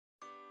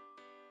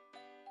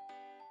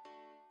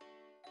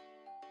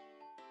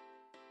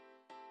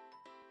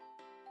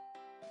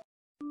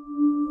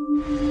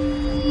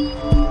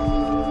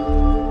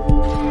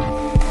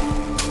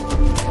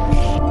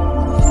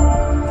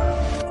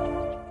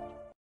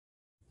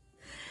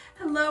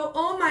Hello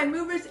all my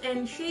movers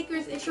and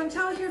shakers, it's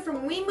Chantel here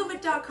from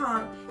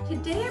WeMove-it.com.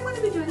 Today I'm going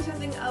to be doing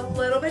something a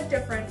little bit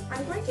different.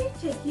 I'm going to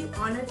take you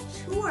on a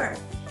tour.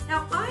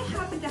 Now I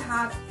happen to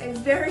have a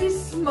very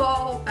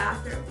small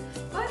bathroom,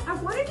 but I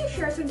wanted to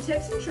share some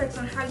tips and tricks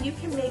on how you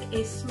can make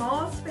a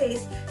small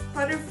space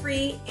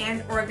clutter-free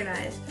and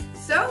organized.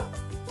 So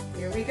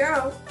here we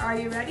go. Are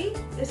you ready?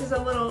 This is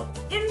a little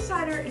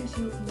insider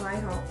into my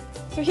home.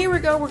 So here we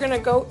go. We're going to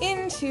go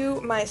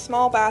into my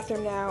small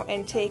bathroom now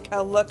and take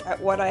a look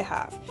at what I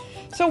have.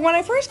 So when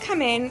I first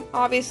come in,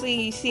 obviously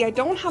you see I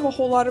don't have a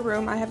whole lot of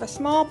room. I have a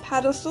small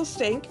pedestal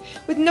sink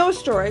with no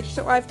storage.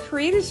 So I've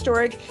created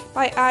storage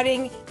by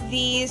adding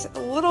these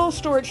little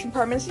storage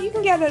compartments that you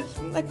can get at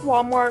like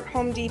Walmart,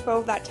 Home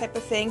Depot, that type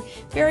of thing.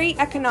 Very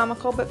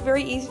economical but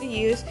very easy to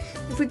use.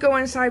 If we go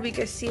inside, we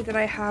can see that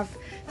I have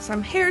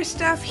some hair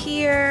stuff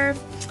here.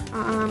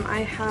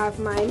 I have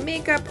my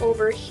makeup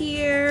over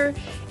here.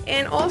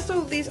 And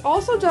also, these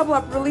also double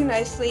up really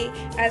nicely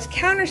as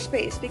counter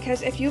space,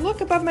 because if you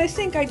look above my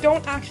sink, I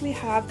don't actually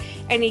have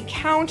any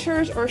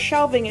counters or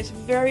shelving. It's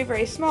very,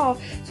 very small.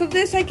 So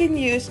this I can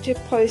use to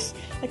place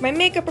like my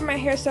makeup or my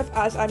hair stuff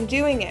as I'm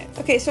doing it.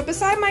 Okay, so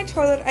beside my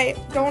toilet, I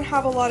don't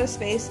have a lot of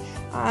space.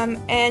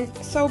 And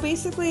so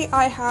basically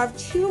I have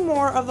two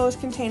more of those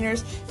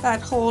containers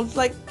that hold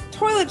like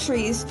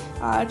toiletries,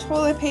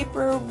 toilet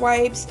paper,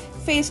 wipes,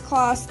 face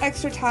cloths,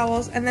 extra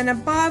towels, and then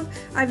above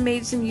I've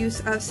made some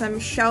use of some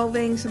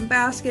shelving, some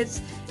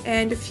baskets,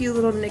 and a few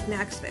little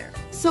knickknacks there.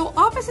 So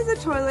opposite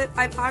the toilet,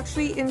 I've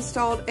actually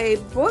installed a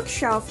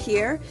bookshelf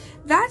here.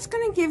 That's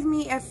going to give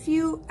me a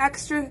few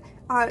extra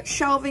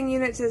shelving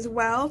units as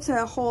well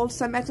to hold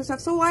some extra stuff.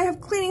 So I have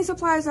cleaning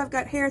supplies, I've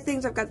got hair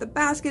things, I've got the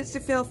baskets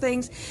to fill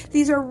things.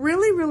 These are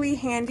really, really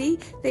handy.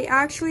 They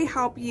actually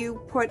help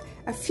you put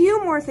a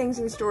few more things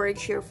in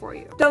storage here for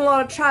you. Done a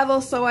lot of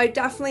travel, so I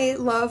definitely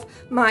love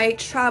my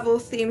travel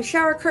themed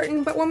shower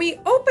curtain, but when we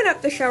open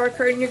up the shower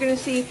curtain, you're going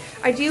to see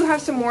I do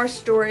have some more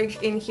storage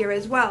in here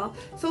as well.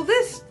 So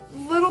this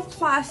little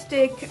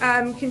plastic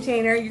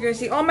container, you're going to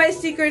see all my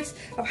secrets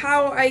of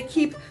how I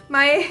keep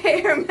my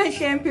hair, my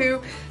shampoo,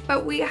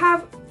 but we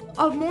have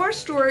more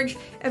storage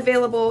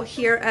available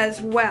here as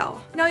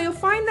well. Now you'll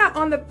find that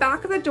on the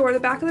back of the door.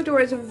 The back of the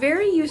door is a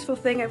very useful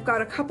thing. I've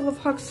got a couple of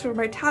hooks for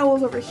my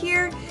towels over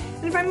here,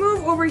 and if I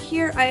move over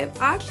here, I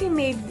have actually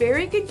made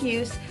very good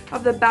use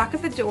of the back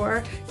of the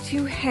door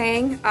to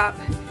hang up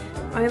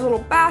my little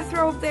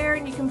bathrobe there,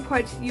 and you can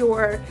put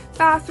your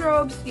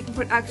bathrobes, you can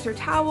put extra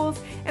towels,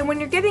 and when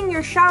you're getting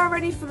your shower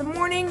ready for the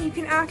morning, you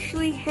can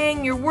actually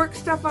hang your work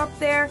stuff up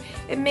there.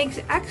 It makes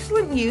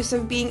excellent use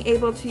of being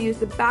able to use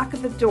the back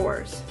of the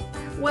doors.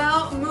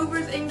 Well,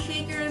 movers and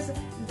shakers,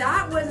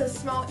 that was a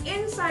small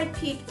inside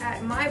peek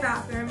at my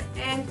bathroom,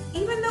 and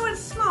even though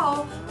it's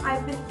small,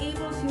 I've been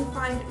able to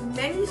find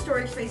many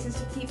storage spaces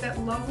to keep it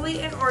lovely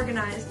and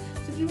organized.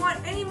 So if you want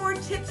any more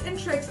tips and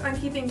tricks on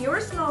keeping your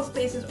small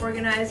spaces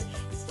organized,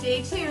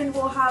 stay tuned.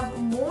 We'll have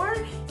more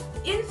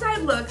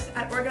inside looks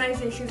at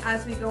organization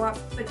as we go up.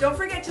 But don't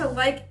forget to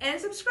like and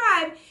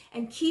subscribe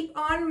and keep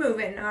on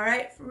moving, all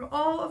right? From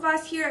all of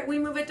us here at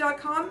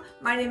WeMove-it.com,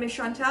 my name is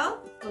Chantel.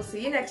 We'll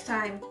see you next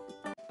time.